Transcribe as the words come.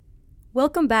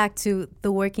Welcome back to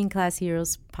the Working Class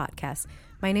Heroes podcast.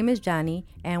 My name is Johnny,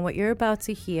 and what you're about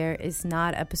to hear is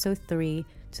not episode 3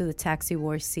 to the Taxi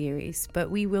Wars series,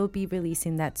 but we will be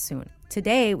releasing that soon.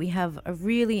 Today, we have a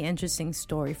really interesting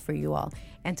story for you all.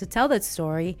 And to tell that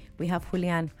story, we have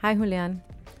Julian. Hi, Julian.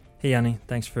 Hey, Yanni.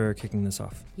 Thanks for kicking this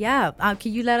off. Yeah.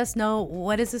 Can you let us know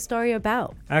what is the story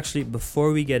about? Actually,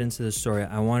 before we get into the story,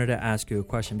 I wanted to ask you a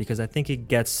question because I think it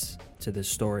gets to this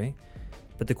story.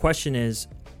 But the question is,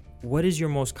 what is your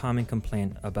most common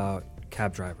complaint about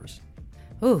cab drivers?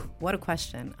 Ooh, what a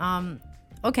question.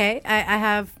 Okay, I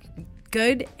have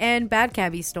good and bad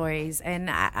cabbie stories. And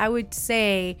I would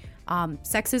say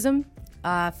sexism,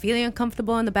 feeling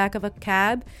uncomfortable in the back of a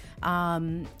cab,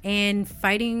 and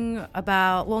fighting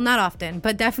about, well, not often,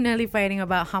 but definitely fighting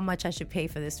about how much I should pay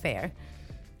for this fare.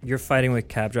 You're fighting with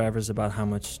cab drivers about how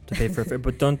much to pay for a fare,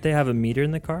 but don't they have a meter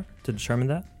in the car to determine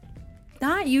that?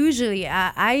 Not usually.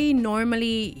 I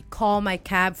normally call my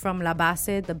cab from La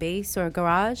Base, the base or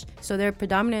garage. So they're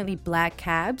predominantly black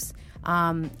cabs.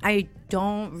 I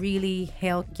don't really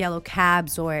hail yellow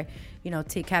cabs or,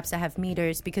 take cabs that have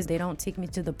meters because they don't take me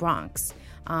to the Bronx.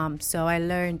 So I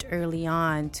learned early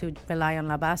on to rely on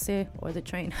La Base or the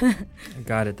train.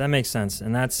 Got it. That makes sense.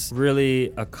 And that's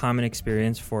really a common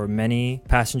experience for many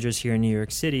passengers here in New York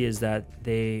City, is that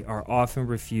they are often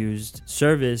refused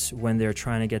service when they're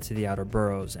trying to get to the outer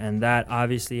boroughs. And that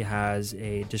obviously has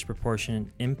a disproportionate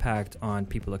impact on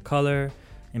people of color,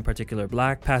 in particular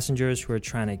black passengers who are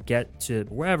trying to get to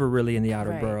wherever really in the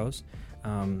outer boroughs.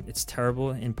 It's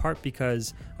terrible in part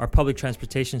because our public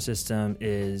transportation system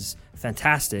is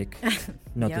fantastic,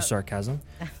 note the sarcasm.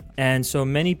 And so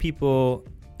many people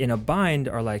in a bind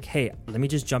are like, hey, let me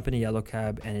just jump in a yellow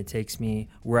cab and it takes me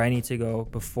where I need to go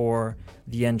before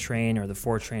the N train or the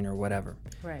 4 train or whatever.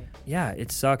 Right. Yeah,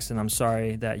 it sucks, and I'm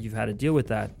sorry that you've had to deal with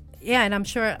that. Yeah, and I'm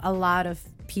sure a lot of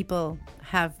people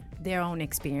have their own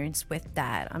experience with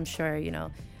that. I'm sure,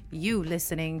 you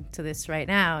listening to this right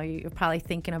now, you're probably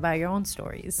thinking about your own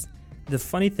stories. The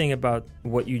funny thing about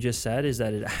what you just said is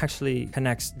that it actually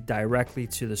connects directly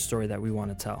to the story that we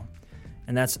want to tell.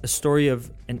 And that's a story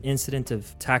of an incident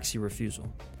of taxi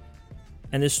refusal.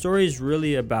 And this story is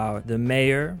really about the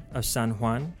mayor of San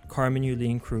Juan, Carmen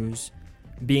Yulín Cruz,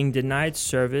 being denied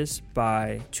service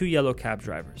by 2 yellow cab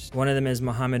drivers. One of them is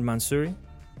Mohammed Mansouri,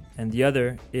 and the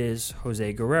other is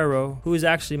Jose Guerrero, who is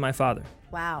actually my father.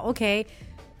 Wow, okay.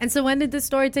 And so when did this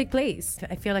story take place?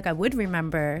 I feel like I would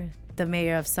remember the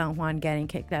mayor of San Juan getting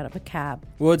kicked out of a cab.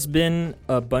 Well, it's been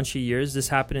a bunch of years. This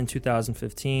happened in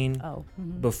 2015,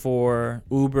 before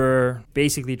Uber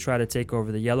basically tried to take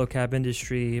over the yellow cab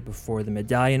industry, before the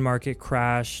medallion market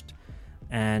crashed,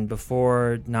 and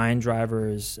before 9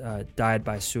 drivers died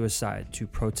by suicide to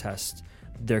protest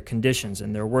their conditions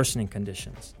and their worsening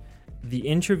conditions. The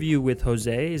interview with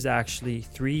Jose is actually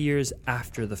 3 years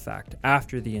after the fact,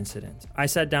 after the incident. I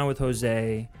sat down with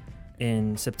Jose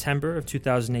in September of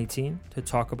 2018 to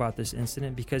talk about this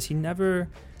incident because he never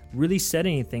really said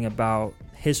anything about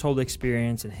his whole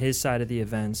experience and his side of the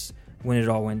events when it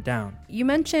all went down. You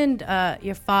mentioned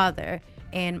your father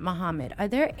and Mohammed. Are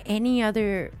there any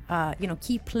other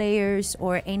key players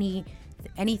or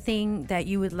anything that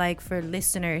you would like for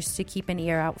listeners to keep an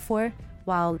ear out for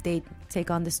while they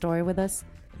take on the story with us?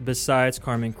 Besides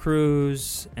Carmen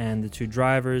Cruz and the 2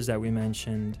 drivers that we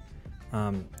mentioned,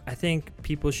 I think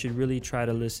people should really try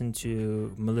to listen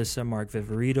to Melissa Mark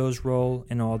Viverito's role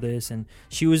in all this. And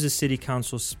she was a city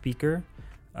council speaker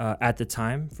at the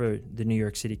time for the New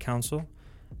York City Council.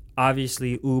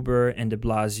 Obviously, Uber and de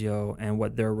Blasio and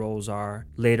what their roles are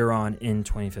later on in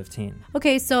 2015.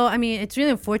 Okay, so, it's really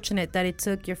unfortunate that it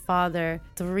took your father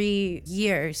 3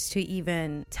 years to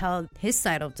even tell his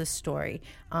side of the story.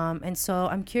 And so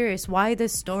I'm curious, why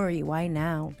this story? Why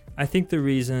now? I think the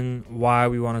reason why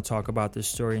we want to talk about this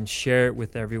story and share it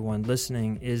with everyone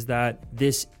listening is that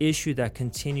this issue that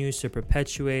continues to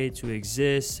perpetuate, to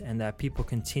exist, and that people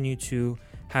continue to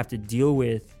have to deal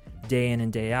with day in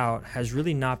and day out has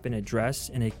really not been addressed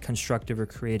in a constructive or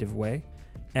creative way.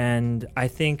 And I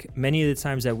think many of the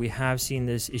times that we have seen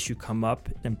this issue come up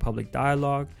in public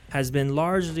dialogue has been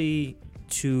largely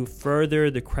to further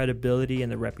the credibility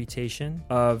and the reputation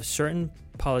of certain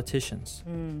politicians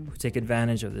who take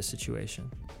advantage of this situation.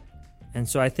 And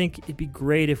so I think it'd be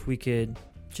great if we could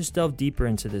just delve deeper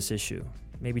into this issue,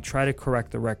 maybe try to correct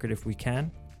the record if we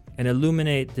can, and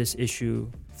illuminate this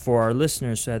issue for our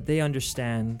listeners so that they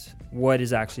understand what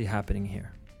is actually happening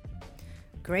here.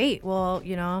 Great. Well,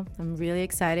 I'm really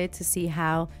excited to see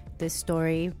how this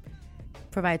story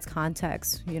provides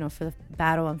context, for the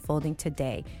battle unfolding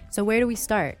today. So where do we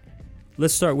start?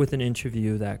 Let's start with an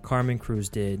interview that Carmen Cruz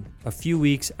did a few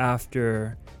weeks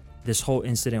after this whole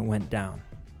incident went down.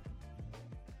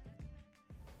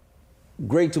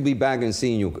 Great to be back and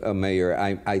seeing you, Mayor.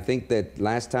 I think that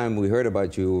last time we heard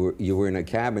about you, you were in a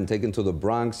cab and taken to the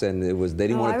Bronx, and they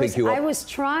didn't want to pick you up. I was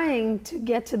trying to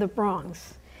get to the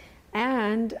Bronx,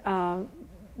 and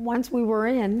once we were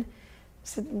in, I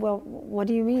said, well, what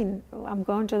do you mean? I'm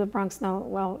going to the Bronx. No,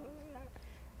 well,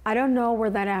 I don't know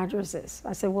where that address is.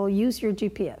 I said, well, use your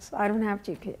GPS. I don't have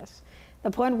GPS.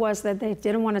 The point was that they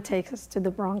didn't want to take us to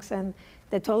the Bronx, and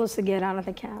they told us to get out of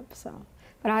the cab.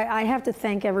 But I have to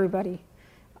thank everybody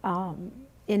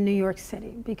in New York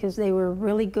City, because they were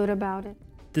really good about it.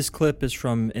 This clip is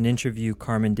from an interview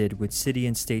Carmen did with City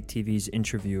and State TV's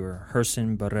interviewer,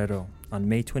 Gerson Barrero, on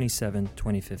May 27,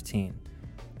 2015,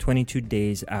 22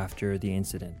 days after the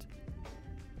incident.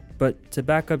 But to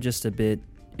back up just a bit,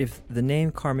 if the name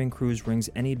Carmen Cruz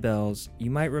rings any bells, you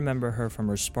might remember her from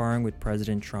her sparring with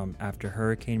President Trump after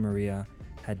Hurricane Maria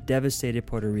had devastated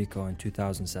Puerto Rico in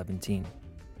 2017.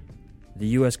 The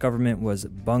U.S. government was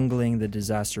bungling the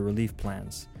disaster relief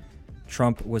plans.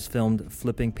 Trump was filmed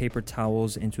flipping paper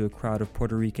towels into a crowd of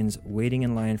Puerto Ricans waiting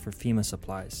in line for FEMA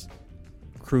supplies.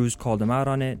 Cruz called him out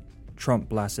on it. Trump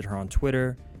blasted her on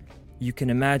Twitter. You can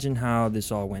imagine how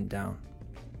this all went down.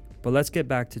 But let's get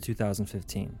back to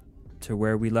 2015, to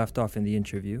where we left off in the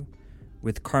interview,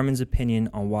 with Carmen's opinion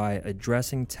on why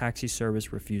addressing taxi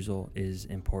service refusal is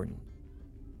important.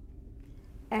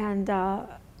 And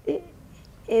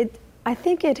I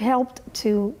think it helped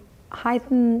to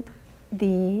heighten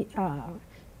the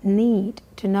need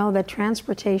to know that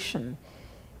transportation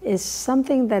is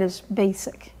something that is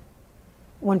basic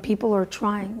when people are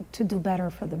trying to do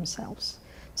better for themselves.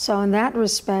 So in that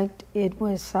respect, it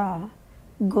was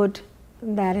good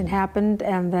that it happened,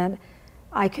 and that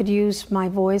I could use my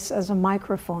voice as a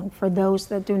microphone for those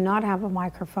that do not have a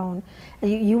microphone.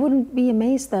 You wouldn't be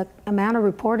amazed the amount of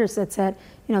reporters that said,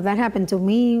 you know, that happened to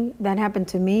me,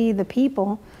 the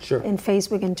people in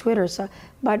Facebook and Twitter. So,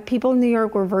 but people in New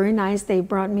York were very nice. They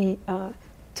brought me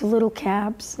to little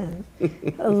cabs and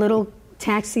a little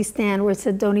taxi stand where it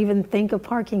said, don't even think of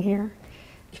parking here.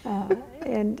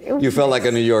 And it was you felt like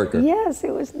a New Yorker. Yes,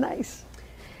 it was nice.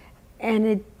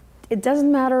 And it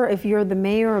doesn't matter if you're the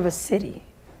mayor of a city,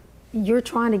 you're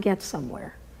trying to get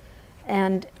somewhere.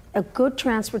 And a good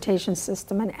transportation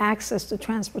system and access to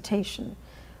transportation,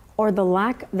 or the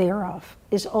lack thereof,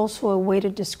 is also a way to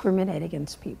discriminate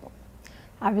against people.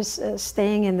 I was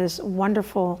staying in this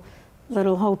wonderful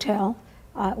little hotel,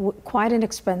 quite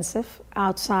inexpensive,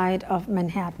 outside of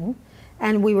Manhattan.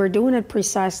 And we were doing it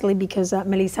precisely because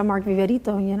Melissa Mark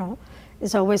Viverito, you know,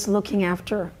 is always looking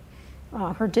after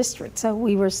her district. So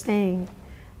we were staying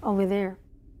over there.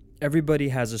 Everybody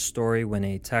has a story when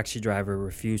a taxi driver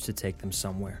refused to take them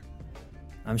somewhere.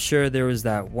 I'm sure there was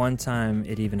that one time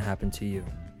it even happened to you.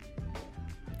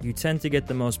 You tend to get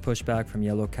the most pushback from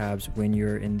yellow cabs when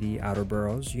you're in the outer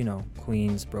boroughs, you know,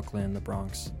 Queens, Brooklyn, the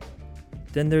Bronx.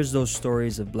 Then there's those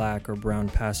stories of black or brown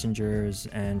passengers,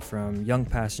 and from young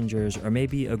passengers, or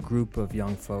maybe a group of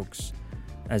young folks,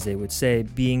 as they would say,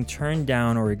 being turned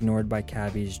down or ignored by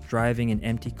cabbies driving in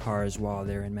empty cars while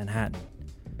they're in Manhattan.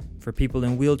 For people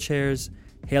in wheelchairs,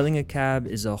 hailing a cab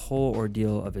is a whole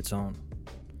ordeal of its own.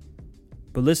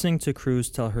 But listening to Cruz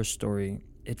tell her story,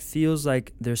 it feels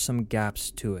like there's some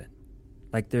gaps to it.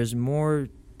 Like there's more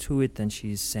to it than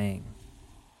she's saying.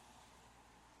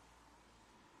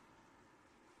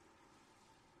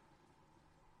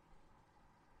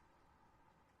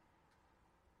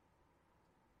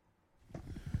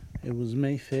 It was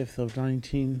May 5th of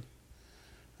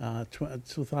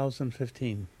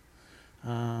 2015,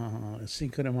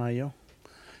 Cinco de Mayo,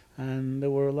 and there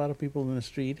were a lot of people in the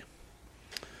street.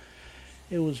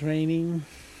 It was raining,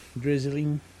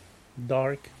 drizzling,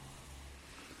 dark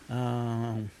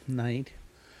night,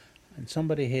 and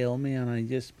somebody hailed me, and I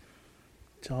just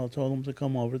told them to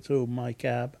come over to my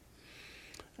cab,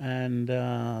 and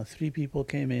 3 people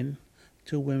came in.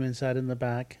 2 women sat in the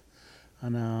back,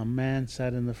 and a man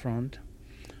sat in the front.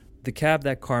 The cab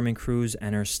that Carmen Cruz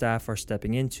and her staff are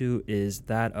stepping into is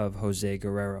that of Jose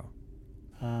Guerrero.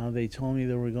 They told me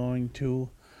they were going to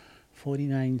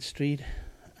 49th Street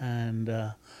and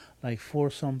like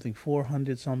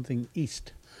 400 something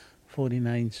East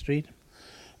 49th Street.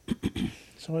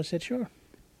 So I said, sure,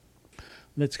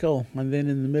 let's go. And then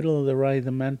in the middle of the ride,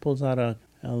 the man pulls out a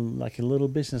little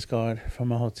business card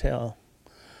from a hotel,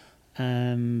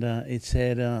 and it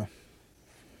said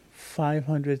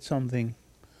 500 something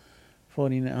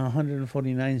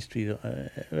 149th Street,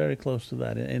 very close to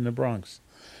that, in the Bronx.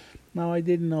 Now, I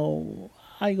didn't know.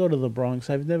 I go to the Bronx.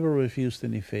 I've never refused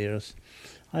any fares.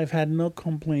 I've had no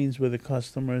complaints with the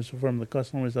customers, from the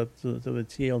customers to the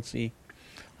TLC.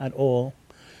 at all.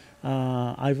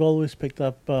 I've always picked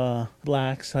up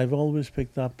blacks. I've always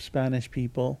picked up Spanish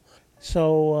people.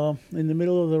 So in the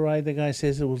middle of the ride, the guy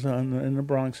says it was in the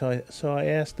Bronx. So I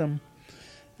asked him.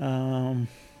 I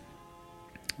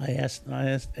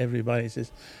asked everybody.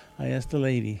 I asked the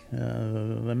lady,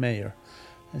 the mayor.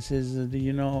 I says, do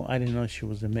you know? I didn't know she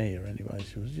was the mayor anyway.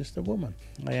 She was just a woman.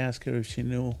 I asked her if she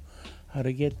knew how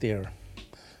to get there.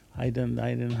 I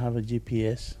didn't have a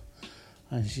GPS,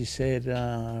 and she said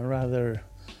rather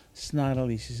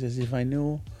snottily. She says, if I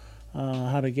knew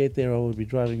how to get there, I would be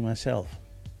driving myself.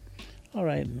 All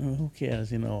right, who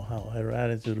cares? How her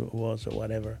attitude was or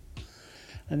whatever.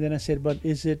 And then I said, but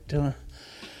is it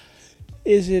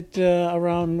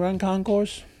around Grand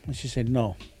Concourse? And she said,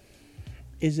 no.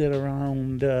 Is it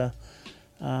around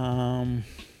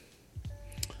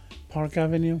Park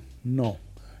Avenue? No.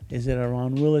 Is it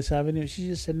around Willis Avenue? She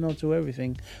just said no to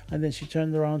everything. And then she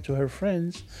turned around to her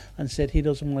friends and said he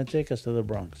doesn't want to take us to the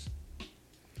Bronx.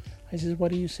 I said, why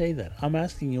do you say that? I'm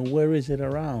asking you, where is it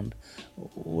around?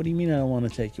 What do you mean I don't want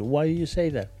to take you? Why do you say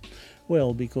that?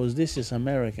 Well, because this is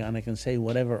America and I can say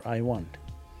whatever I want.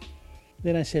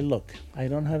 Then I said, look, I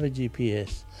don't have a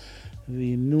GPS.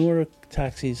 The Newark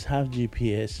taxis have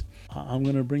GPS. I'm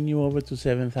going to bring you over to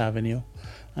 7th Avenue.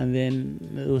 And then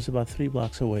it was about 3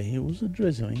 blocks away. It was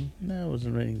drizzling. No, it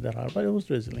wasn't raining that hard, but it was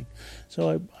drizzling.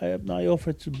 So I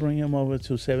offered to bring him over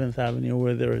to 7th Avenue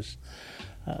where there is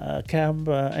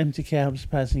empty cabs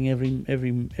passing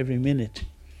every minute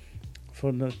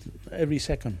for every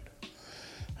second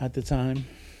at the time.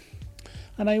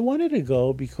 And I wanted to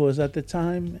go because at the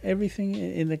time, everything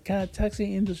in the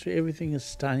taxi industry, everything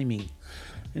is timing.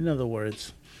 In other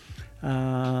words,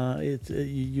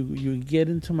 you get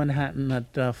into Manhattan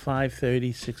at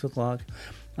 5:30, 6 o'clock,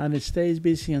 and it stays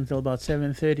busy until about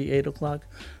 7:30, 8 o'clock,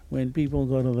 when people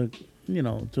go to the,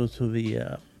 to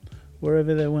the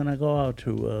wherever they want to go out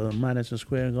to, Madison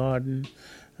Square Garden,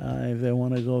 if they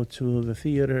want to go to the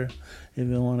theater, if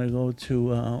they want to go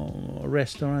to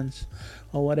restaurants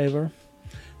or whatever.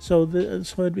 So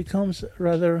it becomes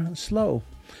rather slow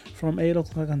from 8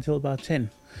 o'clock until about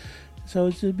 10. So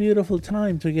it's a beautiful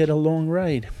time to get a long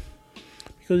ride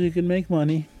because you can make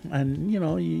money and,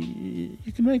 you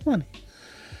can make money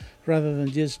rather than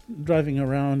just driving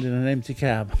around in an empty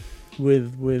cab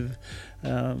with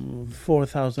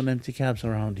 4,000 empty cabs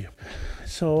around you.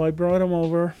 So I brought them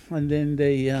over and then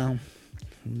they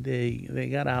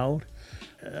got out.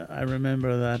 I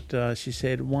remember that she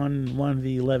said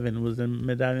 1V11 was the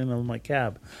medallion of my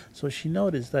cab. So she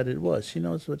noticed that it was. She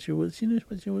knew what she was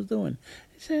doing.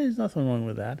 She said there's nothing wrong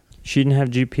with that. She didn't have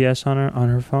GPS on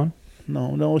her phone?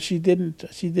 No, she didn't.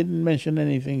 She didn't mention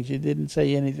anything. She didn't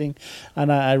say anything.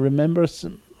 And I remember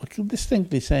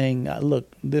distinctly saying,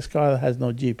 look, this car has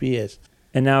no GPS.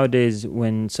 And nowadays,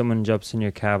 when someone jumps in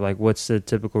your cab, what's the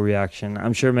typical reaction?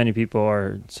 I'm sure many people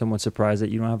are somewhat surprised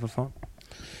that you don't have a phone.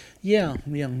 Yeah.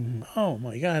 Oh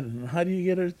my God! How do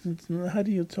you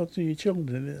talk to your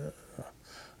children?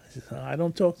 I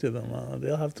don't talk to them.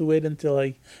 They'll have to wait until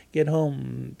I get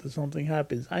home until something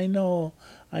happens. I know.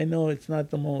 It's not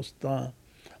the most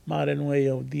modern way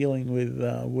of dealing with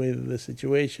the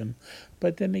situation,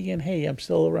 but then again, hey, I'm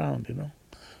still around.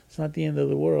 It's not the end of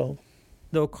the world.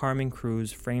 Though Carmen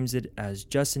Cruz frames it as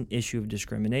just an issue of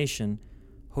discrimination,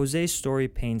 Jose's story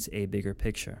paints a bigger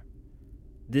picture.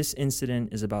 This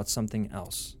incident is about something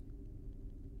else.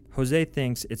 Jose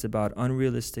thinks it's about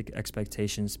unrealistic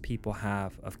expectations people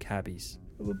have of cabbies.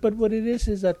 But what it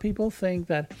is that people think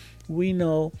that we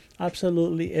know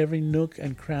absolutely every nook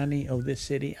and cranny of this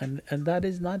city, and that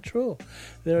is not true.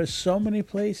 There are so many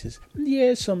places.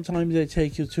 Yes, sometimes they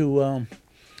take you to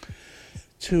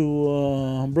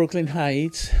Brooklyn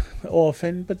Heights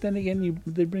often, but then again,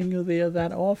 they bring you there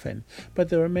that often. But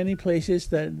there are many places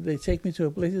that they take me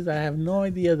to places that I have no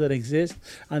idea that exist,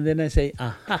 and then I say,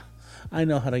 aha, I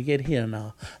know how to get here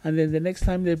now. And then the next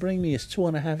time they bring me is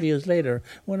 2.5 years later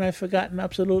when I've forgotten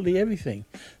absolutely everything.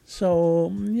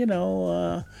 So,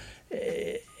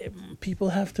 people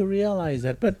have to realize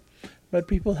that. But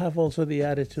people have also the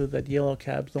attitude that yellow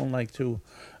cabs don't like to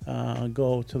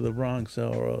go to the Bronx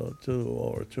or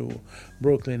to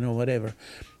Brooklyn or whatever.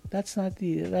 That's not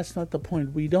the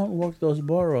point. We don't work those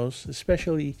boroughs,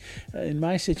 especially in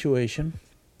my situation,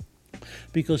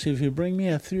 because if you bring me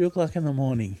at 3 o'clock in the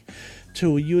morning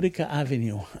to Utica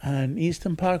Avenue and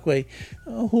Eastern Parkway,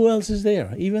 who else is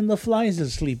there? Even the flies are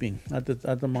sleeping at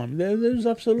the moment. There's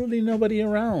absolutely nobody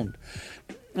around.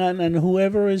 And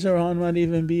whoever is around might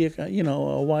even be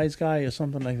a wise guy or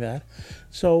something like that.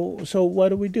 So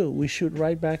what do? We shoot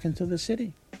right back into the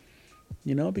city.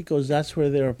 because that's where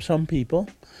there are some people.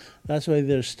 That's why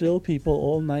there's still people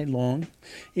all night long.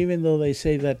 Even though they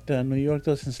say that New York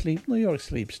doesn't sleep, New York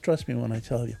sleeps. Trust me when I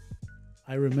tell you.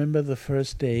 I remember the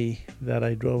first day that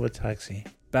I drove a taxi.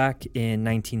 Back in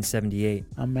 1978,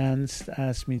 A man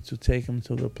asked me to take him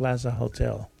to the Plaza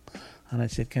Hotel. And I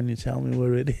said, can you tell me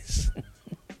where it is?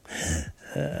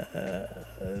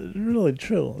 Really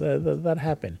true. That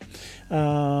happened.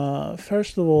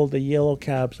 First of all, the yellow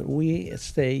cabs, we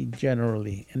stay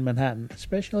generally in Manhattan,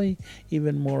 especially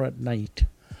even more at night.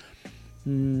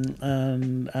 And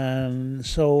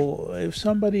so if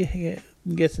somebody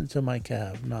gets into my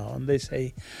cab now and they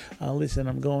say, listen,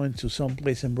 I'm going to some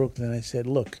place in Brooklyn, I said,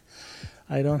 look,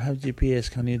 I don't have GPS,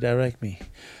 can you direct me?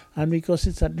 And because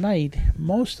it's at night,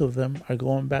 most of them are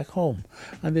going back home.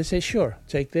 And they say, sure,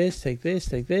 take this, take this,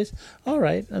 take this. All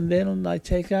right, and then I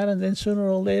take that, and then sooner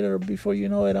or later, before you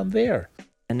know it, I'm there.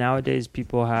 and nowadays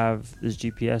people have this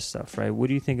GPS stuff, right? What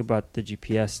do you think about the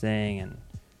GPS thing? And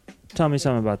tell me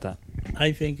something about that.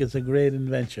 I think it's a great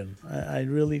invention. I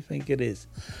really think it is.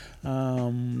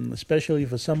 Especially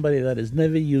for somebody that has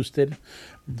never used it,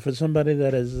 for somebody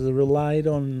that has relied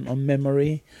on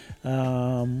memory.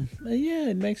 Yeah,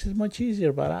 it makes it much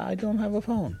easier, but I don't have a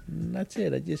phone. That's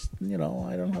it. I just,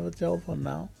 I don't have a telephone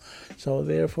now. So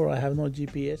therefore, I have no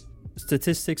GPS.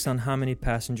 Statistics on how many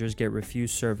passengers get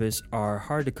refused service are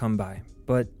hard to come by,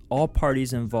 but all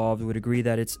parties involved would agree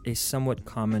that it's a somewhat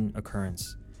common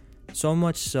occurrence. So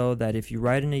much so that if you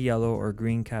ride in a yellow or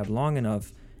green cab long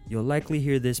enough, you'll likely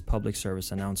hear this public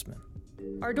service announcement.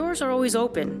 Our doors are always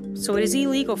open, so it is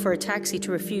illegal for a taxi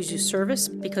to refuse you service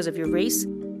because of your race,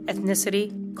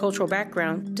 ethnicity, cultural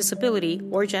background, disability,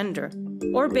 or gender,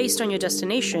 or based on your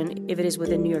destination if it is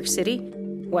within New York City,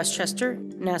 Westchester,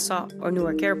 Nassau, or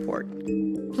Newark Airport.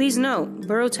 Please note,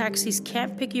 borough taxis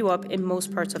can't pick you up in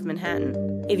most parts of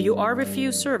Manhattan. If you are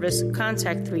refused service,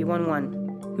 contact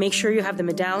 311. Make sure you have the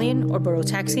medallion or borough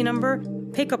taxi number,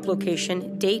 pickup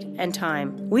location, date, and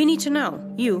time. We need to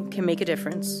know. You can make a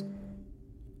difference.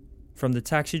 From the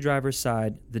taxi driver's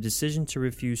side, the decision to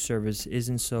refuse service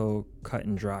isn't so cut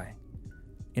and dry.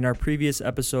 In our previous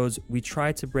episodes, we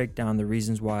tried to break down the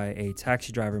reasons why a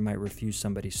taxi driver might refuse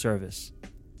somebody's service.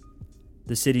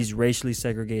 The city's racially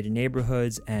segregated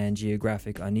neighborhoods and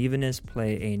geographic unevenness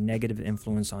play a negative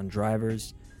influence on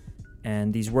drivers,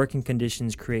 and these working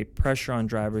conditions create pressure on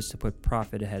drivers to put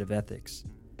profit ahead of ethics.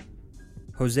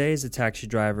 Jose is a taxi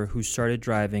driver who started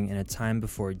driving in a time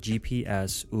before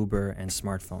GPS, Uber, and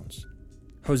smartphones.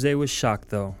 Jose was shocked,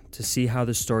 though, to see how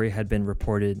the story had been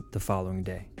reported the following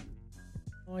day.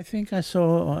 I think I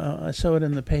saw it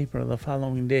in the paper the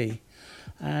following day,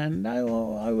 and I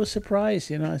was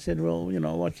surprised. I said, well,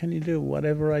 what can you do?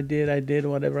 Whatever I did.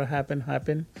 Whatever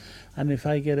happened. And if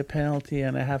I get a penalty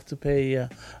and I have to pay a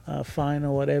fine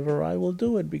or whatever, I will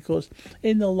do it, because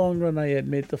in the long run, I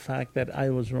admit the fact that I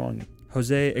was wrong.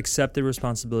 Jose accepted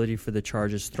responsibility for the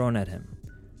charges thrown at him.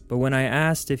 But when I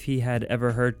asked if he had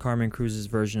ever heard Carmen Cruz's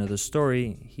version of the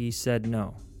story, he said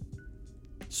no.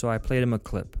 So I played him a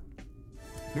clip.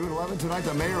 New at 11 tonight,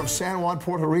 the mayor of San Juan,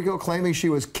 Puerto Rico, claiming she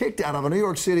was kicked out of a New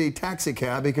York City taxi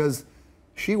cab because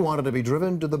she wanted to be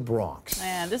driven to the Bronx.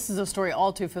 And this is a story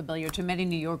all too familiar to many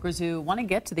New Yorkers who want to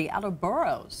get to the outer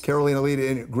boroughs. Carolina Lee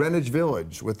in Greenwich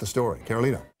Village with the story.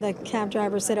 Carolina. The cab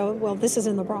driver said, oh, well, this is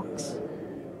in the Bronx.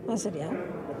 I said, yeah.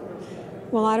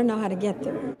 Well, I don't know how to get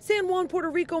there. San Juan, Puerto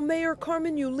Rico Mayor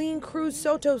Carmen Yulín Cruz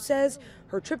Soto says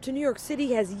her trip to New York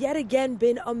City has yet again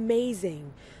been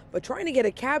amazing. But trying to get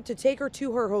a cab to take her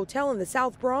to her hotel in the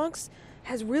South Bronx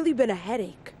has really been a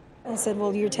headache. I said,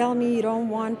 well, you're telling me you don't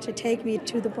want to take me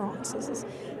to the Bronx. He says,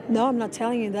 no, I'm not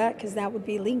telling you that, because that would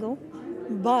be illegal.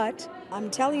 But I'm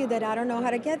telling you that I don't know how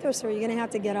to get there, so you're going to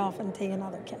have to get off and take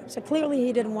another cab. So clearly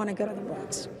he didn't want to go to the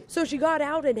Bronx. So she got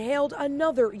out and hailed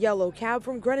another yellow cab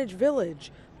from Greenwich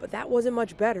Village, but that wasn't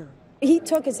much better. He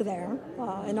took us there,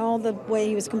 and all the way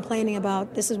he was complaining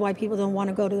about this is why people don't want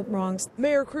to go to the Bronx.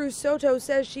 Mayor Cruz Soto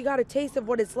says she got a taste of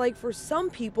what it's like for some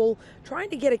people trying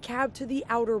to get a cab to the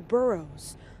outer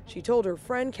boroughs. She told her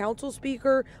friend, Council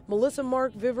Speaker Melissa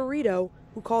Mark Viverito,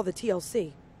 who called the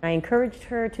TLC. I encouraged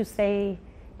her to stay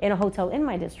in a hotel in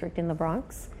my district in the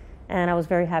Bronx, and I was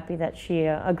very happy that she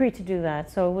agreed to do that.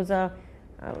 So it was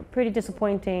pretty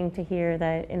disappointing to hear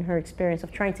that in her experience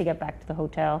of trying to get back to the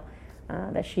hotel,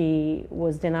 that she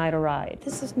was denied a ride.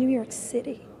 This is New York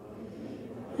City.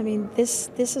 I mean, this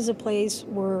is a place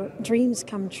where dreams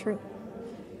come true,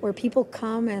 where people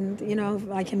come and,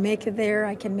 if I can make it there,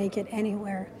 I can make it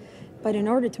anywhere. But in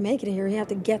order to make it here, you have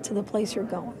to get to the place you're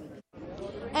going.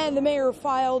 And the mayor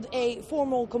filed a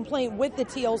formal complaint with the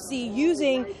TLC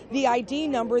using the ID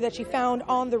number that she found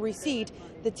on the receipt.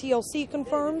 The TLC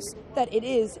confirms that it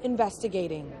is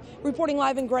investigating. Reporting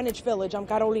live in Greenwich Village, I'm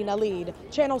Carolina Lead,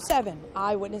 Channel 7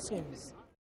 Eyewitness News.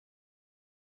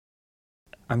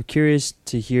 I'm curious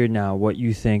to hear now what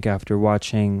you think after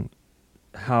watching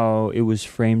how it was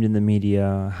framed in the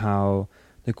media, how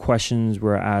the questions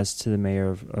were asked to the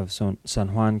mayor of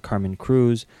San Juan, Carmen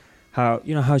Cruz,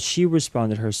 how she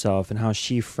responded herself and how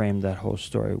she framed that whole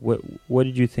story. What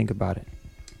did you think about it?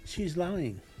 She's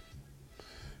lying.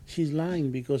 She's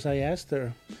lying because I asked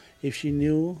her if she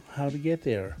knew how to get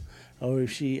there, or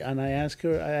if she, and I asked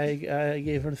her, I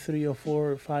gave her 3 or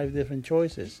 4 or 5 different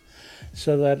choices,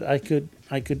 so that I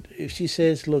could, if she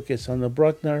says, look, it's on the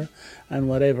Bruckner and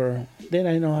whatever, then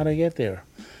I know how to get there,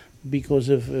 because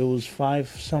if it was 5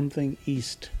 something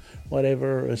east,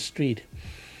 whatever street,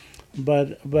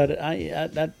 but I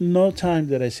at no time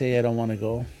did I say I don't want to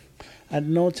go. At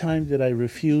no time did I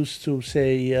refuse to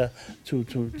say to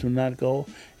not go.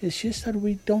 It's just that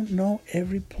we don't know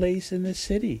every place in the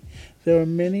city. There are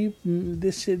many.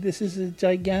 This is a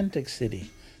gigantic city.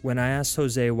 When I asked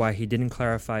Jose why he didn't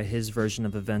clarify his version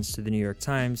of events to the New York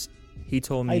Times, he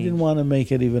told me... I didn't want to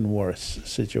make it even worse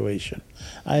situation.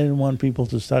 I didn't want people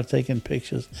to start taking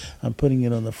pictures and putting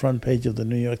it on the front page of the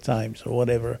New York Times or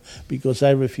whatever, because I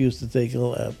refused to take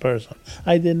a person.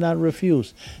 I did not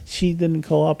refuse. She didn't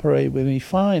cooperate with me.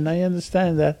 Fine, I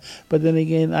understand that. But then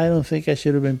again, I don't think I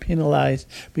should have been penalized,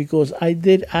 because I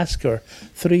did ask her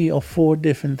 3 or 4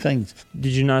 different things.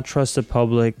 Did you not trust the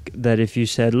public that if you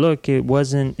said, look, it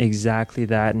wasn't exactly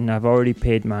that, and I've already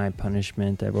paid my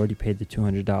punishment, I've already paid the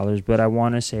 $200, but I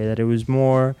want to say that it was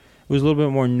a little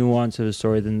bit more nuanced of a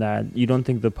story than that, you don't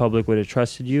think the public would have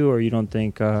trusted you, or you don't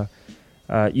think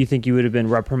you think you would have been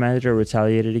reprimanded or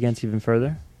retaliated against even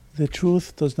further? The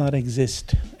truth does not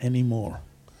exist anymore,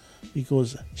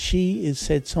 because she has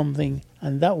said something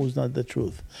and that was not the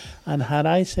truth. And had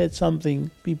I said something,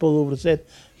 people would have said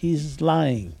he's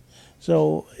lying.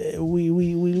 So we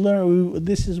learn.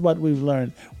 This is what we've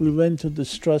learned. We learn to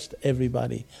distrust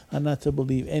everybody and not to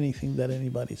believe anything that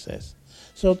anybody says.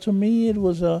 So to me, it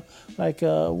was like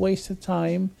a waste of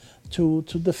time to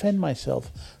defend myself.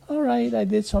 All right, I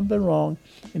did something wrong.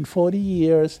 In 40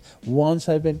 years, once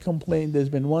I've been complained. There's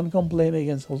been one complaint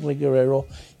against Jose Guerrero.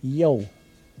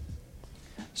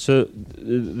 So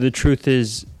the truth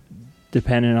is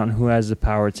dependent on who has the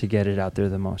power to get it out there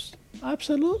the most.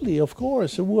 Absolutely, of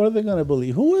course. Who are they going to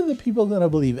believe? Who are the people going to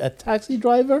believe? A taxi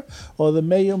driver or the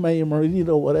Mayor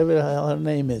Merino, whatever the hell her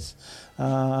name is?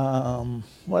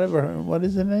 What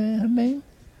is her name?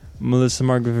 Melissa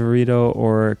Margarito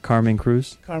or Carmen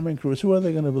Cruz? Carmen Cruz. Who are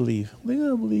they going to believe? They're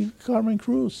going to believe Carmen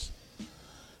Cruz,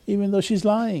 even though she's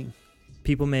lying.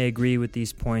 People may agree with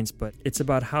these points, but it's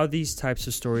about how these types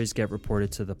of stories get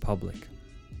reported to the public.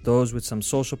 Those with some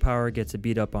social power get to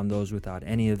beat up on those without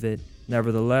any of it.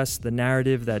 Nevertheless, the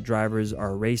narrative that drivers are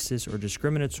racist or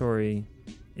discriminatory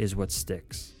is what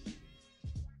sticks.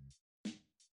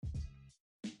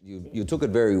 You took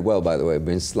it very well, by the way,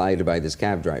 being slighted by this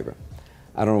cab driver.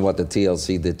 I don't know what the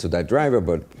TLC did to that driver,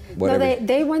 but whatever. No,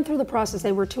 they went through the process.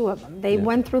 There were 2 of them. They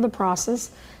went through the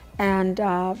process, and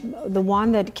the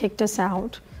one that kicked us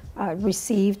out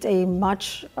received a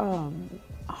much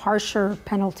harsher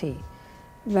penalty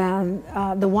than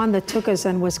the one that took us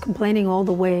and was complaining all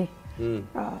the way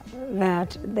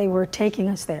that they were taking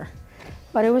us there.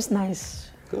 But it was nice.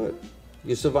 Good.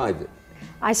 You survived it.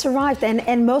 I survived,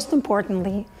 and most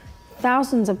importantly,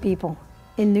 thousands of people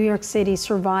in New York City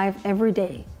survive every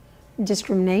day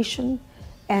discrimination,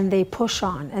 and they push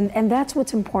on. And that's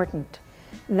what's important,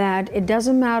 that it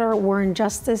doesn't matter where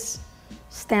injustice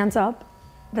stands up,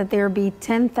 that there be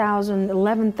 10,000,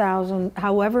 11,000,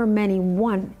 however many,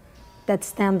 one that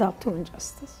stand up to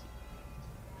injustice.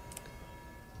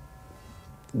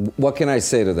 What can I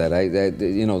say to that?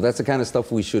 That's the kind of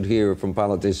stuff we should hear from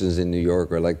politicians in New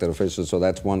York or elected officials, so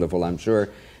that's wonderful. I'm sure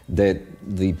that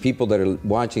the people that are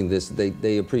watching this,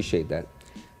 they appreciate that.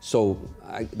 So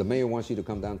the mayor wants you to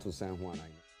come down to San Juan.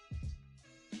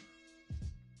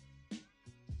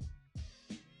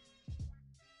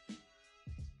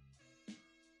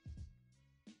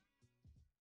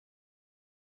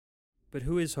 But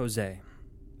who is Jose?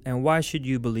 And why should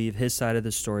you believe his side of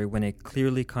the story when it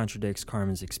clearly contradicts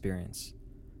Carmen's experience?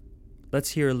 Let's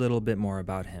hear a little bit more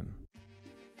about him.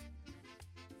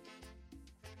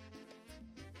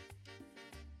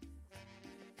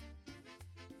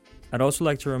 I'd also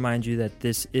like to remind you that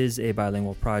this is a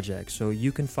bilingual project, so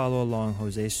you can follow along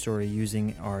Jose's story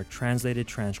using our translated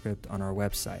transcript on our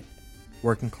website,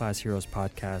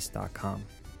 workingclassheroespodcast.com.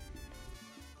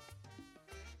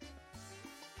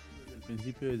 Al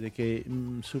principio, desde que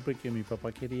supe que mi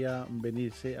papá quería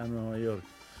venirse a Nueva York,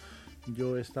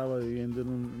 yo estaba viviendo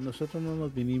nosotros no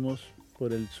nos vinimos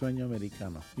por el sueño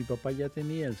americano. Mi papá ya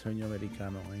tenía el sueño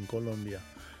americano en Colombia.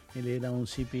 Él era un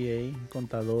CPA, un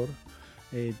contador,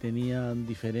 tenía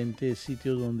diferentes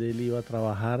sitios donde él iba a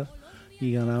trabajar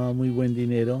y ganaba muy buen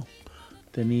dinero.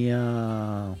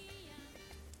 Tenía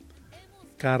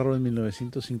carro en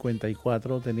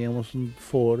 1954, teníamos un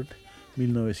Ford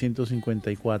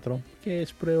 1954, que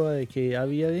es prueba de que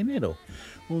había dinero.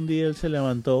 Un día él se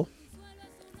levantó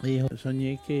y dijo,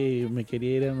 soñé que me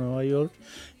quería ir a Nueva York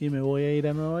y me voy a ir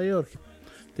a Nueva York.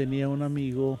 Tenía un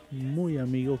amigo, muy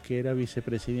amigo, que era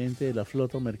vicepresidente de la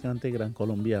flota mercante Gran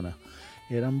Colombiana.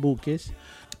 Eran buques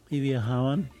y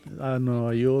viajaban a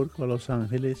Nueva York o a Los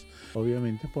Ángeles,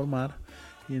 obviamente por mar.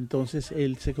 Y entonces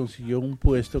él se consiguió un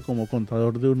puesto como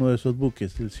contador de uno de esos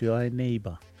buques, de la ciudad de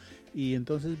Neiva. Y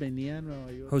entonces venía a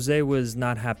Nueva York. Jose was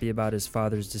not happy about his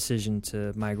father's decision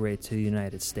to migrate to the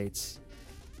United States.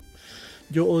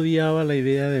 Yo odiaba la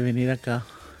idea de venir acá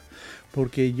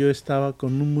porque yo estaba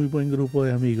con un muy buen grupo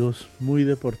de amigos, muy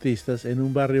deportistas, en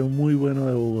un barrio muy bueno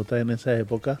de Bogotá en esa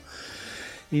época,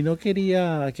 y no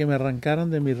quería que me arrancaran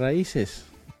de mis raíces.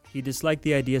 He disliked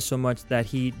the idea so much that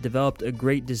he developed a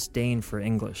great disdain for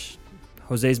English.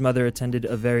 Jose's mother attended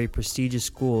a very prestigious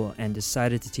school and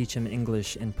decided to teach him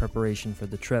English in preparation for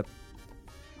the trip.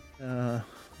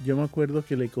 Yo me acuerdo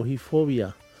que le cogí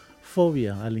fobia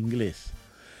al inglés.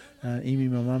 Y mi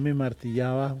mamá me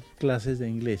martillaba clases de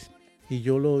inglés y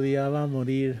yo lo odiaba a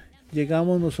morir.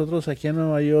 Llegamos nosotros aquí a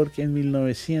Nueva York en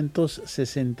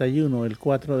 1961, el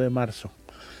 4 de marzo,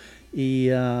 y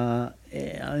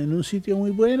en un sitio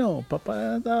muy bueno.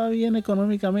 Papá estaba bien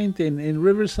económicamente en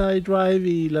Riverside Drive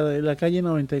y la calle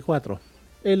 94,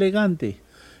 elegante,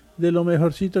 de lo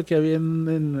mejorcito que había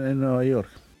en Nueva York.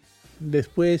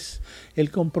 Después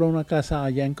él compró una casa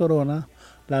allá en Corona.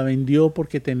 La vendió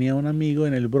porque tenía un amigo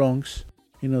en el Bronx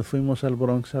y nos fuimos al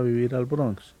Bronx a vivir al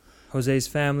Bronx. Jose's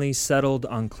family settled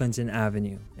on Clinton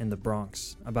Avenue in the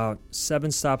Bronx, about 7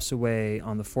 stops away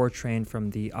on the 4 train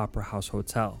from the Opera House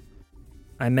Hotel.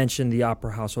 I mentioned the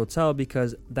Opera House Hotel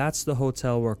because that's the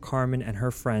hotel where Carmen and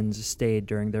her friends stayed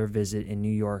during their visit in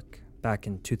New York back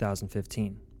in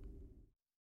 2015.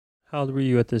 How old were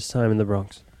you at this time in the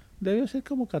Bronx? Debió ser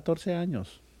como 14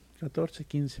 años. 14,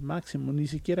 15 máximo, ni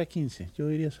siquiera 15, yo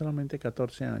diría solamente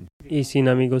 14 años. Y sin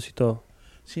amigos y todo.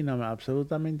 Sin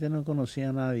absolutamente no conocía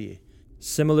a nadie.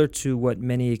 Similar to what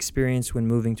many experience when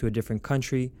moving to a different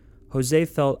country, Jose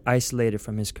felt isolated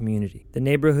from his community. The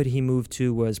neighborhood he moved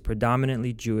to was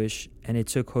predominantly Jewish, and it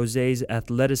took Jose's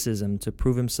athleticism to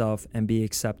prove himself and be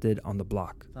accepted on the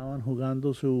block. Estaban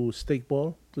jugando su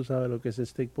stickball, tú sabes lo que es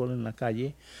stickball en la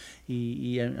calle,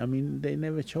 y a mí they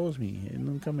never chose me,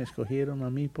 nunca me escogieron a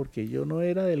mí porque yo no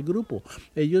era del grupo.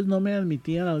 Ellos no me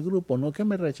admitían al grupo, no que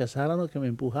me rechazaran o que me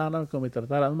empujaran o que me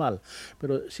trataran mal,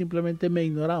 pero simplemente me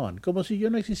ignoraban, como si yo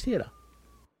no existiera.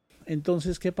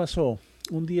 Entonces, ¿qué pasó?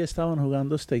 Un día estaban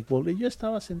jugando stickball y yo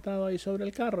estaba sentado ahí sobre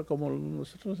el carro, como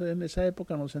nosotros en esa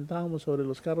época nos sentábamos sobre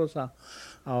los carros a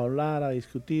hablar, a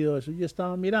discutir, eso. Yo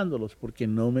estaba mirándolos porque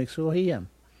no me escogían.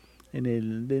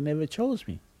 They never chose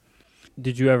me.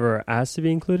 Did you ever ask to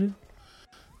be included?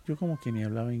 Yo como que ni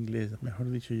hablaba inglés,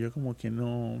 mejor dicho, yo como que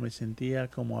no me sentía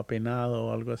como apenado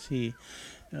o algo así.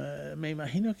 Me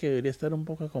imagino que debería estar un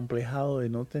poco acomplejado de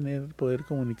no poder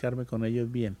comunicarme con ellos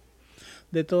bien.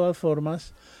 De todas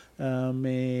formas,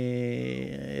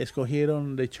 me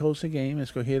escogieron, they chose a game,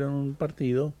 escogieron un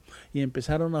partido y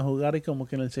empezaron a jugar, y como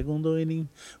que en el segundo inning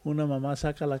una mamá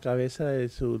saca la cabeza de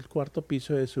su cuarto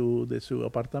piso de su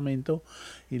apartamento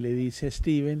y le dice a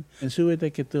Steven,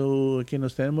 súbete que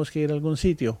nos tenemos que ir a algún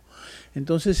sitio.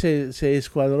 Entonces se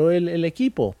escuadró el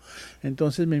equipo.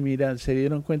 Entonces se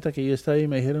dieron cuenta que yo estaba y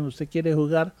me dijeron, ¿usted quiere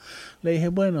jugar? Le dije,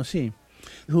 bueno, sí.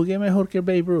 Jugué mejor que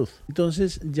Babe Ruth.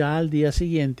 Entonces ya al día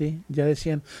siguiente ya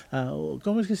decían,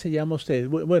 ¿cómo es que se llama usted?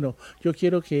 Bueno, yo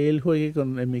quiero que él juegue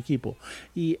en mi equipo.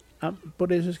 Y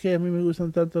por eso es que a mí me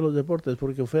gustan tanto los deportes,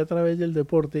 porque fue a través del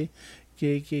deporte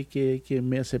que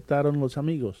me aceptaron los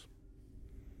amigos.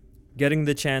 Getting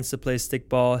the chance to play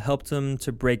stickball helped him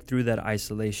to break through that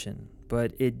isolation,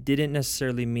 but it didn't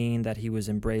necessarily mean that he was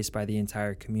embraced by the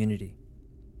entire community.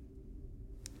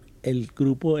 El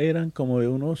grupo eran como de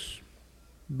unos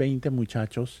 20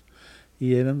 muchachos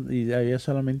y había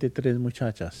solamente 3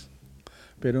 muchachas,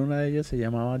 pero una de ellas se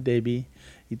llamaba Debbie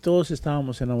y todos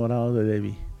estábamos enamorados de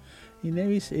Debbie. Y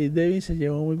Debbie se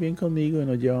llevó muy bien conmigo y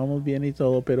nos llevamos bien y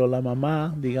todo, pero la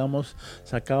mamá, digamos,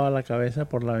 sacaba la cabeza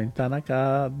por la ventana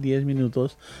cada 10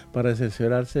 minutos para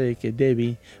cerciorarse de que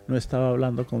Debbie no estaba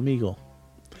hablando conmigo.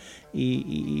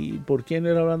 y ¿por qué no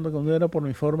era hablando con? No era por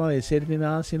mi forma de ser ni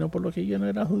nada, sino por lo que yo no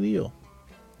era judío.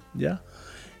 ¿Ya?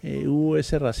 Hubo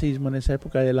ese racismo en esa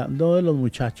época, no de los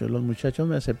muchachos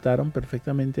me aceptaron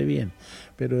perfectamente bien,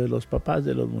 pero de los papás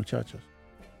de los muchachos.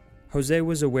 Jose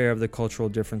was aware of the cultural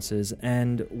differences,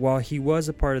 and while he was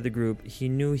a part of the group, he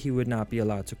knew he would not be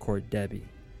allowed to court Debbie.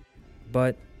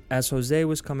 But as Jose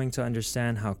was coming to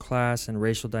understand how class and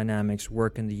racial dynamics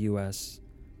work in the U.S.,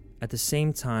 at the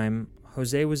same time,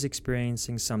 Jose was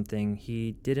experiencing something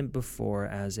he didn't before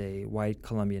as a white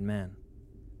Colombian man.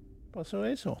 Pasó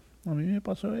eso. A mí me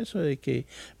pasó eso de que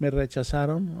me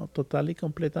rechazaron total y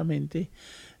completamente,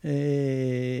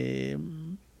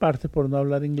 parte por no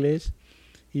hablar inglés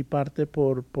y parte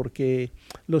porque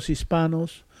los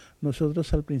hispanos,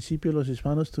 nosotros al principio los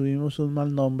hispanos tuvimos un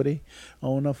mal nombre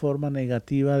o una forma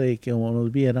negativa de que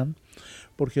nos vieran,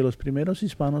 porque los primeros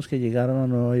hispanos que llegaron a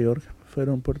Nueva York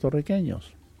fueron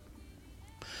puertorriqueños.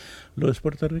 Los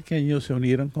puertorriqueños se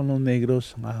unieron con los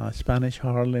negros a Spanish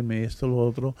Harlem, esto, lo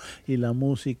otro, y la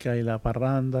música y la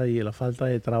parranda y la falta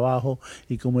de trabajo,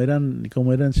 y como eran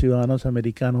ciudadanos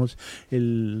americanos,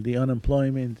 the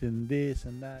unemployment and this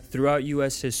and that. Throughout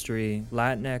U.S. history,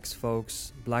 Latinx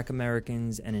folks, Black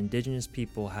Americans, and indigenous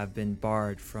people have been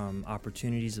barred from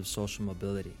opportunities of social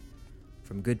mobility,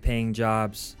 from good-paying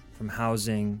jobs, from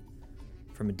housing,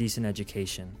 from a decent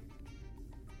education.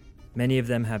 Many of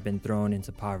them have been thrown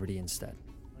into poverty instead.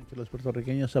 Que los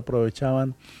puertorriqueños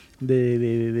aprovechaban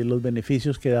de los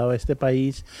beneficios que daba este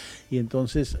país, y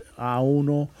entonces a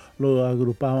uno lo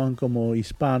agrupaban como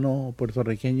hispano o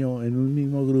puertorriqueño en un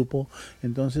mismo grupo,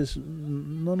 entonces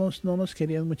no nos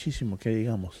querían muchísimo, que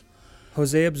digamos.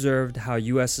 Jose observed how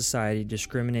U.S. society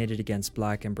discriminated against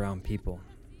black and brown people.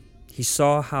 He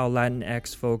saw how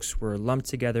Latinx folks were lumped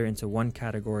together into one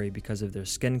category because of their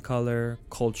skin color,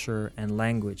 culture, and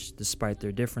language, despite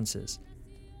their differences.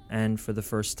 And for the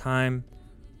first time,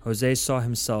 Jose saw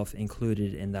himself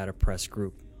included in that oppressed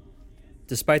group.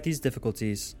 Despite these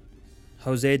difficulties,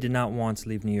 Jose did not want to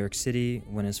leave New York City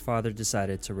when his father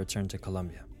decided to return to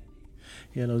Colombia.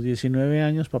 Y a los 19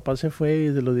 años papá se fue, y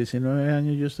desde los 19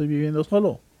 años yo estoy viviendo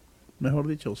solo. Mejor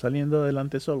dicho, saliendo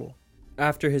adelante solo.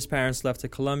 After his parents left to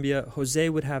Colombia, Jose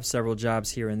would have several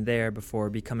jobs here and there before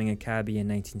becoming a cabbie in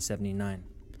 1979.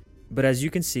 But as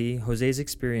you can see, Jose's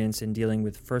experience in dealing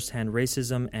with first-hand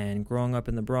racism and growing up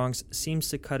in the Bronx seems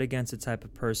to cut against the type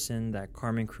of person that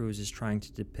Carmen Cruz is trying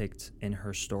to depict in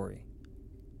her story.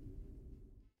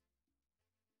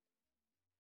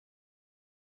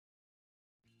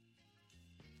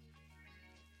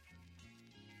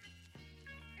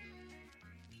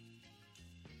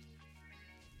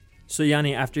 So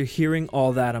Yanni, after hearing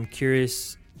all that, I'm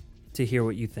curious to hear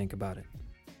what you think about it.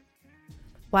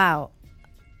 Wow.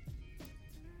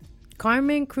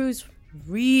 Carmen Cruz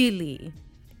really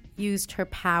used her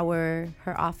power,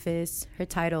 her office, her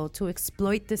title to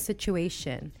exploit the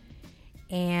situation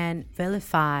and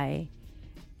vilify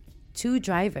two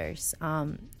drivers.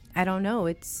 I don't know.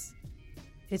 It's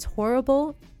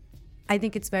horrible. I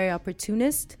think it's very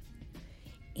opportunist.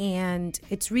 And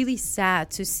it's really sad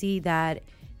to see that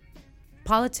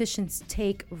politicians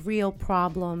take real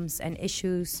problems and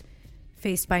issues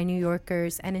faced by New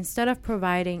Yorkers, and instead of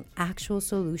providing actual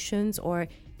solutions or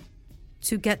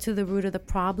to get to the root of the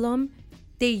problem,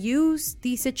 they use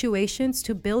these situations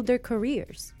to build their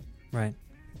careers. Right.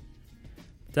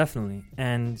 Definitely.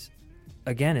 And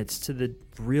again, it's to the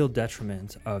real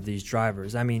detriment of these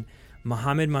drivers. I mean,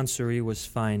 Mohammed Mansouri was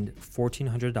fined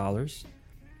 $1,400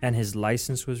 and his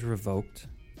license was revoked.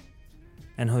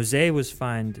 And Jose was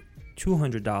fined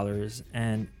 $200,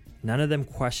 and none of them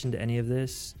questioned any of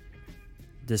this,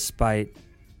 despite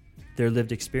their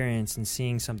lived experience and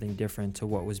seeing something different to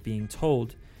what was being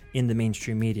told in the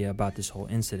mainstream media about this whole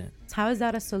incident. How is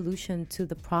that a solution to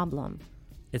the problem?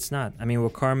 It's not. I mean,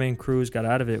 what Carmen Cruz got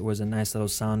out of it was a nice little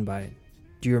soundbite.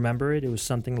 Do you remember it? It was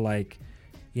something like,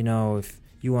 you know, if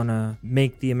you want to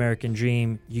make the American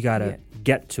dream, you got to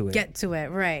get to it. Get to it,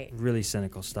 right. Really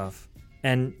cynical stuff.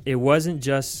 And it wasn't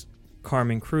just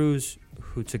Carmen Cruz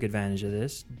who took advantage of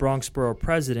this. Bronx Borough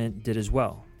President did as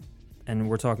well. And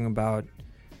we're talking about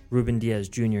Ruben Diaz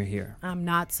Jr. here. I'm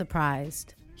not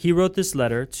surprised. He wrote this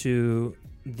letter to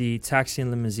the Taxi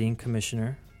and Limousine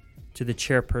Commissioner, to the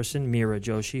chairperson, Meera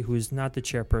Joshi, who is not the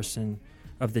chairperson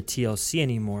of the TLC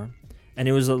anymore. And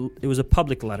it was a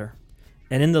public letter.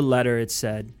 And in the letter it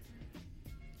said,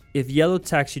 if yellow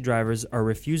taxi drivers are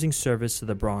refusing service to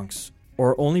the Bronx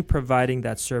or only providing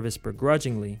that service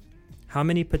begrudgingly, how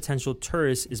many potential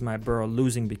tourists is my borough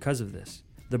losing because of this?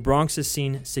 The Bronx has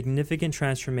seen significant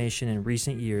transformation in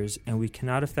recent years, and we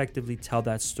cannot effectively tell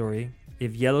that story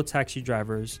if yellow taxi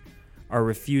drivers are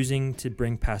refusing to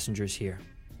bring passengers here.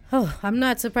 Oh, I'm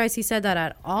not surprised he said that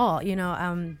at all.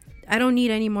 I don't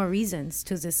need any more reasons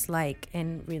to dislike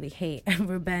and really hate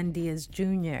Ruben Diaz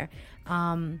Jr.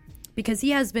 Because he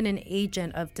has been an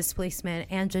agent of displacement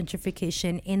and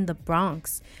gentrification in the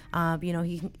Bronx.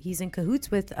 He's in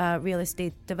cahoots with real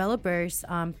estate developers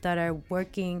that are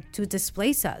working to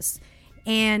displace us.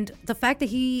 And the fact that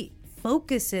he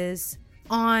focuses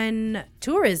on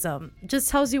tourism just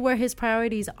tells you where his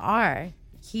priorities are.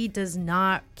 He does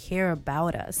not care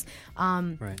about us.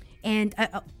 Right. And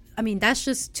I mean, that's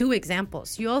just two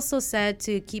examples. You also said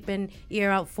to keep an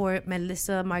ear out for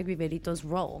Melissa Mark-Viverito's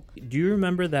role. Do you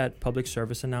remember that public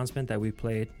service announcement that we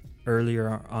played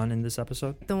earlier on in this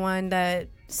episode? The one that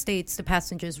states the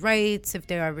passengers' rights if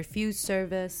they are refused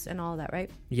service and all that,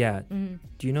 right? Yeah. Mm-hmm.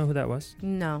 Do you know who that was?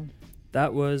 No.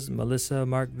 That was Melissa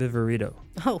Mark-Viverito.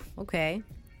 Oh, okay.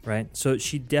 Right? So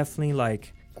she definitely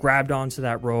grabbed onto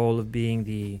that role of being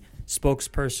the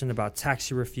spokesperson about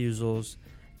taxi refusals,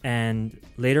 and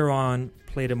later on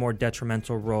played a more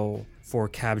detrimental role for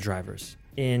cab drivers.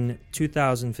 In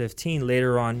 2015,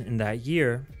 later on in that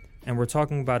year, and we're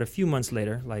talking about a few months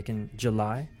later, like in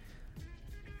July,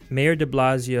 Mayor de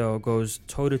Blasio goes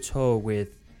toe-to-toe with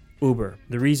Uber.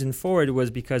 The reason for it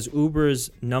was because Uber's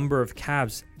number of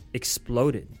cabs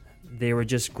exploded. They were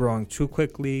just growing too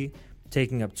quickly,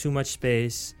 taking up too much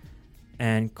space,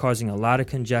 and causing a lot of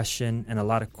congestion and a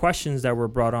lot of questions that were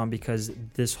brought on because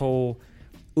this whole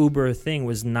Uber thing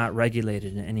was not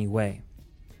regulated in any way.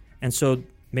 And so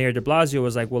Mayor de Blasio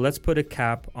was like, well, let's put a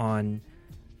cap on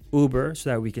Uber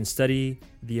so that we can study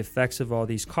the effects of all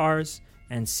these cars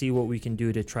and see what we can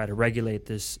do to try to regulate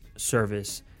this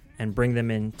service and bring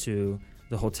them into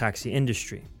the whole taxi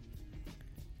industry.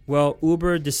 Well,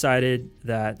 Uber decided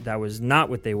that that was not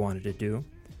what they wanted to do.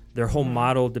 Their whole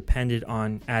model depended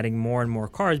on adding more and more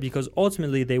cars because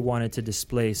ultimately they wanted to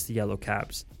displace the yellow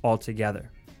cabs altogether.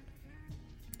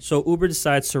 So Uber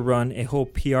decides to run a whole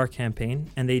PR campaign,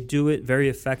 and they do it very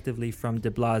effectively from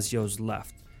de Blasio's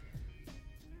left.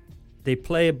 They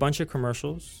play a bunch of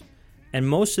commercials, and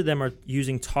most of them are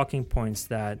using talking points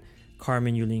that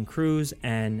Carmen Yulín Cruz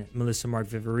and Melissa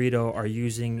Mark-Viverito are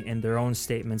using in their own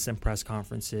statements and press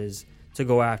conferences to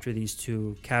go after these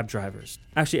two cab drivers.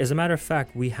 Actually, as a matter of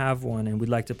fact, we have one, and we'd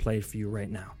like to play it for you right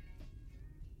now.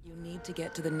 You need to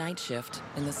get to the night shift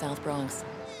in the South Bronx.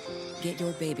 Get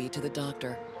your baby to the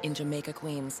doctor in Jamaica,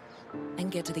 Queens,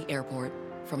 and get to the airport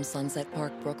from Sunset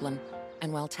Park, Brooklyn.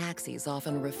 And while taxis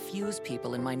often refuse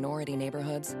people in minority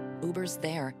neighborhoods, Uber's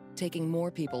there, taking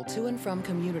more people to and from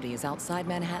communities outside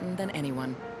Manhattan than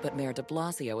anyone. But Mayor de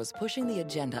Blasio is pushing the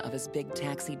agenda of his big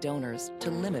taxi donors to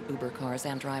limit Uber cars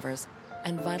and drivers.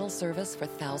 And vital service for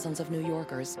thousands of New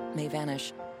Yorkers may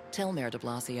vanish. Tell Mayor de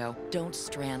Blasio, don't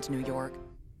strand New York.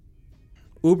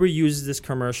 Uber uses this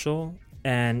commercial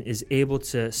and is able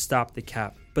to stop the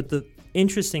cap. But the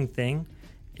interesting thing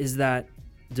is that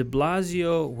de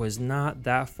Blasio was not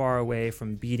that far away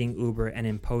from beating Uber and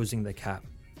imposing the cap.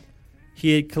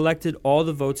 He had collected all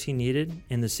the votes he needed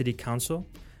in the city council,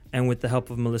 and with the help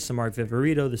of Melissa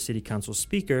Mark-Viverito, the city council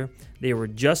speaker, they were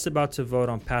just about to vote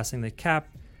on passing the cap,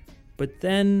 but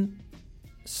then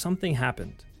something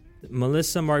happened.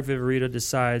 Melissa Mark-Viverito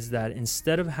decides that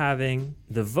instead of having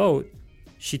the vote,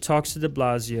 she talks to de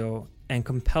Blasio and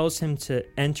compels him to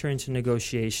enter into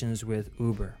negotiations with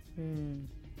Uber.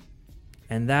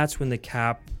 And that's when the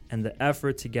cap and the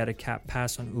effort to get a cap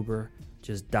passed on Uber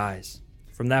just dies.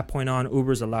 From that point on,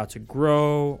 Uber's allowed to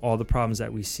grow. All the problems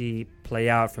that we see play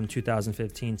out from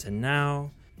 2015 to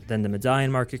now. Then the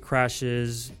medallion market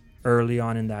crashes early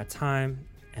on in that time.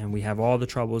 And we have all the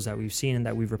troubles that we've seen and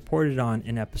that we've reported on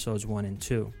in episodes 1 and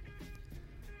 2.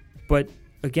 But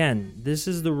again, this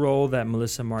is the role that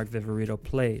Melissa Mark-Viverito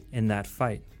played in that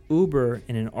fight. Uber,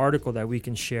 in an article that we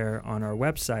can share on our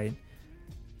website,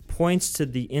 points to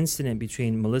the incident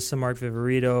between Melissa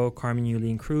Mark-Viverito, Carmen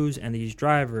Yulín Cruz, and these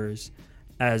drivers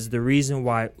as the reason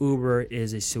why Uber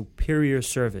is a superior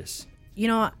service.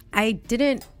 I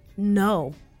didn't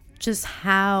know just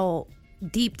how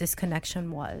deep this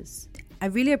connection was. I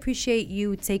really appreciate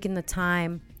you taking the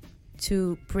time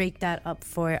to break that up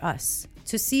for us,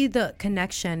 to see the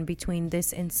connection between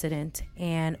this incident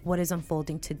and what is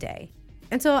unfolding today.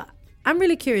 And so I'm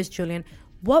really curious, Julian,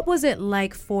 what was it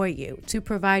like for you to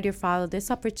provide your father this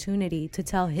opportunity to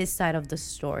tell his side of the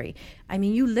story? I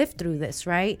mean, you lived through this,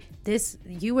 right?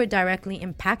 You were directly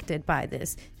impacted by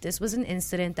this. This was an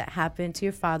incident that happened to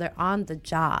your father on the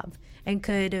job and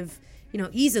could have,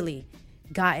 easily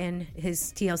gotten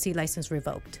his TLC license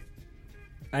revoked.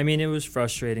 I mean, it was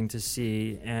frustrating to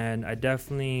see, and I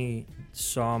definitely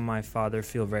saw my father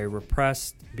feel very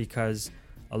repressed because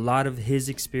A lot of his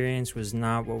experience was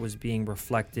not what was being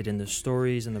reflected in the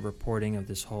stories and the reporting of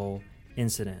this whole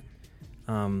incident.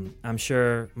 I'm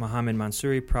sure Mohammed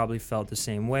Mansouri probably felt the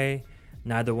same way.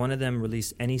 Neither one of them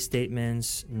released any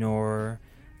statements, nor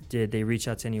did they reach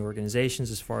out to any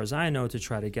organizations, as far as I know, to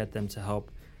try to get them to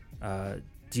help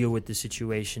deal with the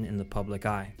situation in the public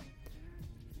eye.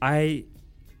 I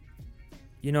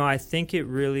think it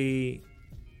really,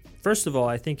 first of all,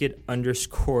 I think it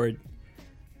underscored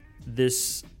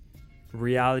this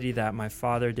reality that my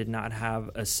father did not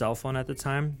have a cell phone at the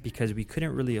time because we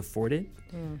couldn't really afford it.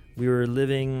 We were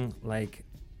living like,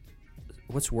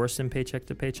 what's worse than paycheck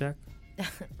to paycheck?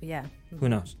 Yeah. Who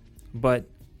knows? But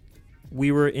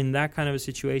we were in that kind of a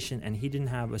situation, and he didn't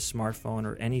have a smartphone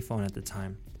or any phone at the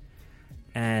time.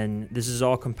 And this is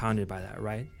all compounded by that,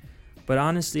 right? But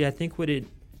honestly, I think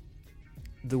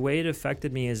the way it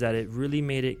affected me is that it really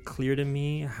made it clear to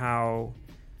me how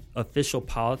official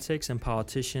politics and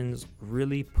politicians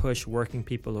really push working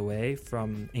people away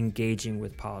from engaging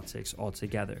with politics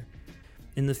altogether.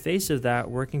 In the face of that,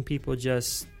 working people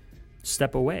just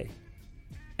step away.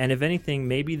 And if anything,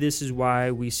 maybe this is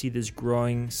why we see this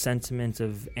growing sentiment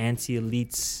of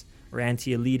anti-elites or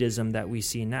anti-elitism that we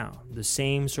see now. The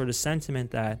same sort of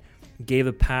sentiment that gave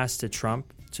a pass to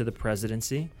Trump to the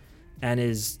presidency and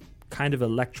is kind of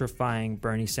electrifying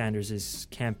Bernie Sanders'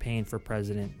 campaign for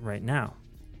president right now.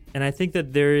 And I think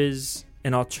that there is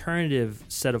an alternative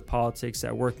set of politics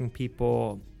that working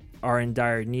people are in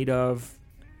dire need of,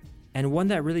 and one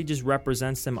that really just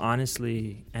represents them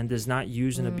honestly and does not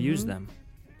use and abuse them.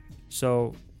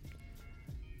 So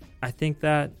I think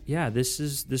that,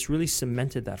 this really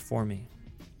cemented that for me.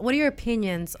 What are your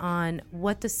opinions on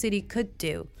what the city could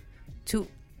do to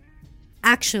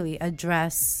actually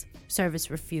address service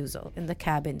refusal in the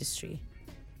cab industry?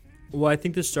 Well, I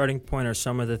think the starting point are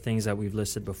some of the things that we've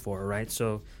listed before, right?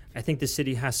 So I think the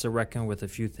city has to reckon with a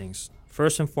few things.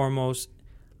 First and foremost,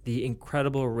 the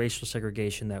incredible racial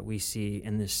segregation that we see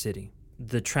in this city.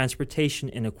 The transportation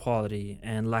inequality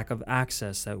and lack of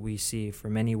access that we see for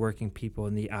many working people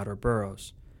in the outer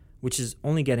boroughs, which is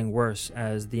only getting worse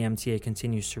as the MTA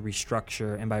continues to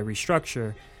restructure. And by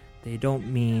restructure, they don't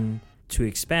mean to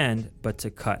expand, but to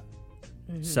cut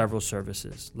several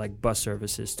services, like bus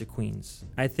services to Queens.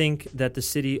 I think that the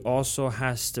city also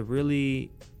has to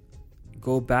really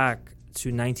go back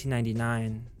to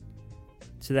 1999,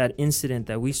 to that incident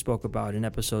that we spoke about in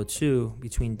episode 2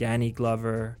 between Danny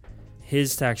Glover,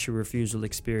 his taxi refusal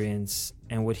experience,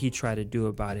 and what he tried to do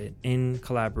about it in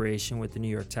collaboration with the New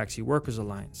York Taxi Workers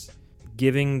Alliance.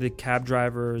 Giving the cab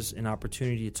drivers an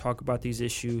opportunity to talk about these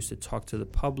issues, to talk to the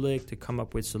public, to come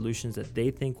up with solutions that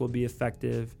they think will be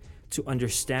effective, to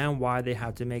understand why they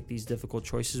have to make these difficult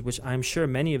choices, which I'm sure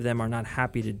many of them are not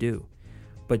happy to do,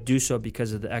 but do so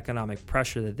because of the economic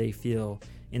pressure that they feel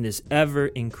in this ever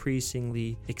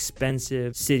increasingly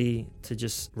expensive city to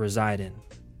just reside in.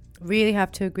 Really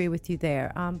have to agree with you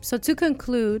there. So to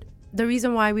conclude, the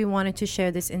reason why we wanted to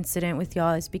share this incident with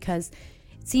y'all is because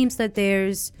it seems that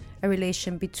there's a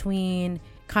relation between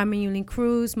Carmen Yulín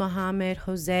Cruz, Mohammed,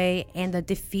 Jose, and the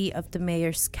defeat of the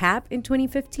mayor's cab in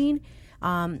 2015.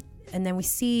 And then we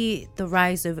see the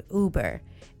rise of Uber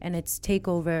and its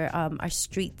takeover our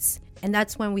streets. And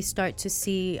that's when we start to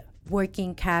see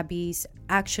working cabbies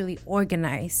actually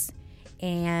organize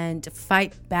and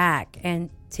fight back and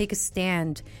take a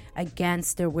stand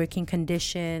against their working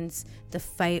conditions, the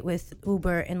fight with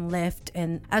Uber and Lyft,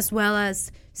 and as well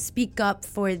as speak up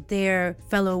for their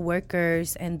fellow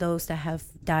workers and those that have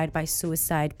died by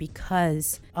suicide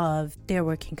because of their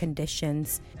working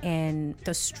conditions and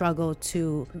the struggle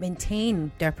to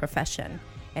maintain their profession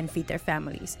and feed their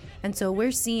families. And so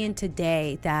we're seeing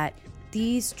today that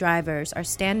these drivers are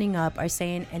standing up, are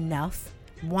saying enough,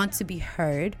 want to be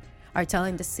heard, are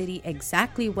telling the city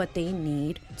exactly what they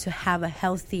need to have a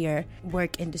healthier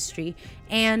work industry.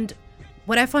 And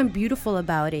what I find beautiful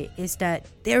about it is that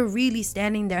they're really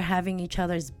standing there having each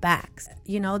other's backs.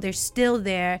 You know, they're still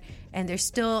there and they're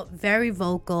still very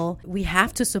vocal. We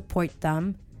have to support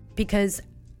them because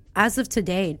as of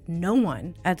today, no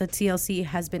one at the TLC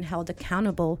has been held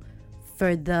accountable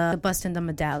for the bust in the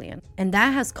medallion. And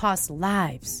that has cost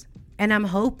lives. And I'm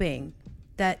hoping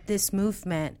that this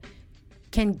movement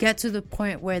can get to the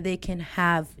point where they can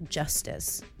have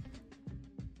justice.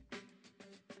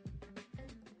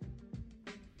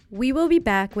 We will be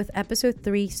back with episode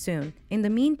 3 soon. In the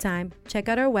meantime, check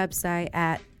out our website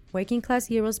at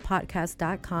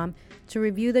workingclassheroespodcast.com to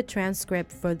review the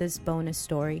transcript for this bonus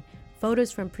story,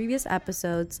 photos from previous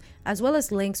episodes, as well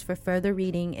as links for further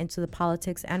reading into the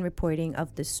politics and reporting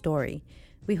of this story.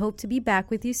 We hope to be back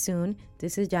with you soon.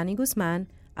 This is Johnny Guzman,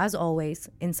 as always,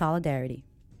 in solidarity.